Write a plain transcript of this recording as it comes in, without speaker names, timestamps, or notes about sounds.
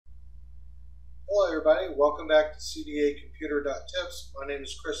Hello everybody, welcome back to cdacomputer.tips. My name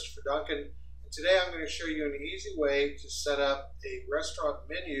is Christopher Duncan, and today I'm going to show you an easy way to set up a restaurant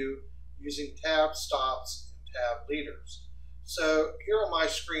menu using tab stops and tab leaders. So here on my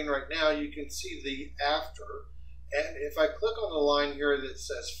screen right now you can see the after, and if I click on the line here that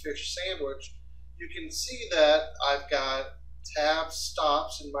says fish sandwich, you can see that I've got tab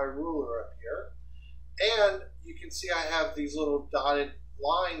stops in my ruler up here, and you can see I have these little dotted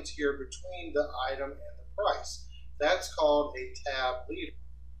lines here between the item and the price. That's called a tab leader.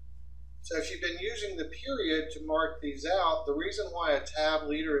 So if you've been using the period to mark these out, the reason why a tab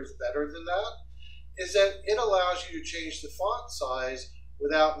leader is better than that is that it allows you to change the font size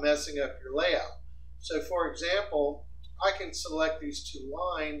without messing up your layout. So for example, I can select these two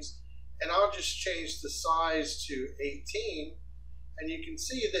lines and I'll just change the size to 18, and you can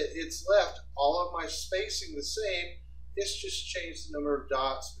see that it's left all of my spacing the same. It's just changed the number of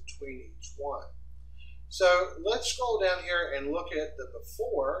dots between each one. So let's scroll down here and look at the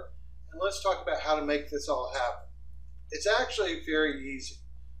before, and let's talk about how to make this all happen. It's actually very easy.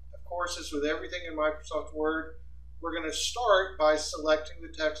 Of course, as with everything in Microsoft Word, we're going to start by selecting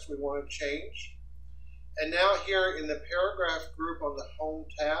the text we want to change. And now here in the paragraph group on the Home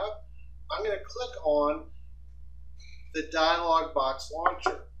tab, I'm going to click on the dialog box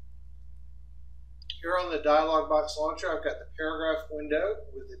launcher. Here on the dialog box launcher, I've got the paragraph window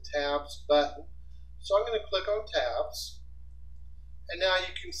with the tabs button. So I'm going to click on tabs. And now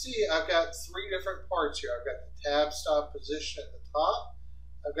you can see I've got three different parts here. I've got the tab stop position at the top.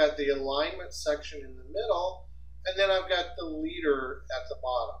 I've got the alignment section in the middle. And then I've got the leader at the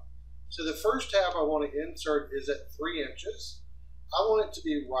bottom. So the first tab I want to insert is at 3 inches. I want it to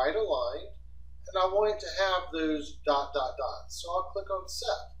be right aligned. And I want it to have those ... dots. So I'll click on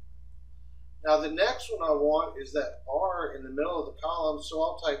set. Now the next one I want is that bar in the middle of the column, so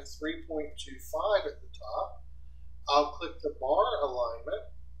I'll type 3.25 at the top. I'll click the bar alignment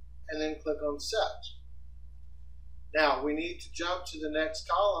and then click on set. Now we need to jump to the next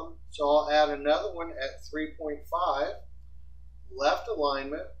column, so I'll add another one at 3.5, left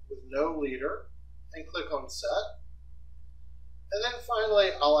alignment with no leader, and click on set. And then finally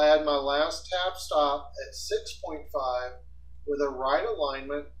I'll add my last tab stop at 6.5 with a right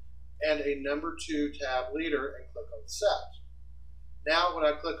alignment and a number 2 tab leader, and click on set. Now when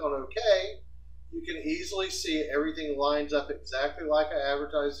I click on OK, you can easily see everything lines up exactly like I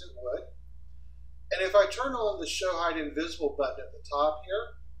advertised it would. And if I turn on the Show Hide Invisible button at the top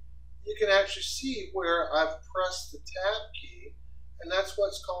here, you can actually see where I've pressed the tab key, and that's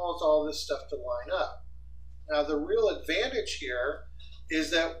what's caused all this stuff to line up. Now the real advantage here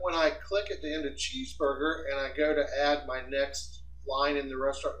is that when I click at the end of cheeseburger and I go to add my next line in the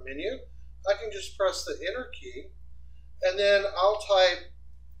restaurant menu, I can just press the enter key, and then I'll type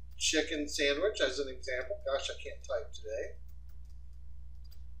chicken sandwich as an example. Gosh, I can't type today.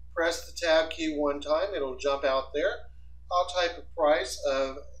 Press the tab key one time, it'll jump out there. I'll type a price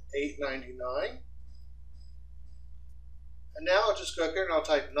of $8.99. And now I'll just go up here and I'll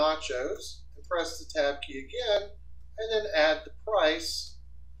type nachos and press the tab key again, and then add the price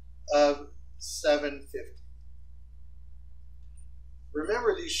of $7.50.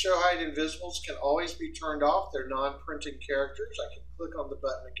 Remember, these Show Hide Invisibles can always be turned off. They're non-printing characters. I can click on the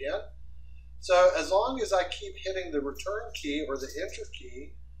button again. So as long as I keep hitting the return key or the enter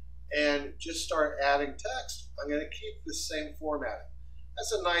key and just start adding text, I'm going to keep the same formatting.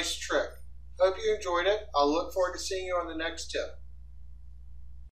 That's a nice trick. Hope you enjoyed it. I'll look forward to seeing you on the next tip.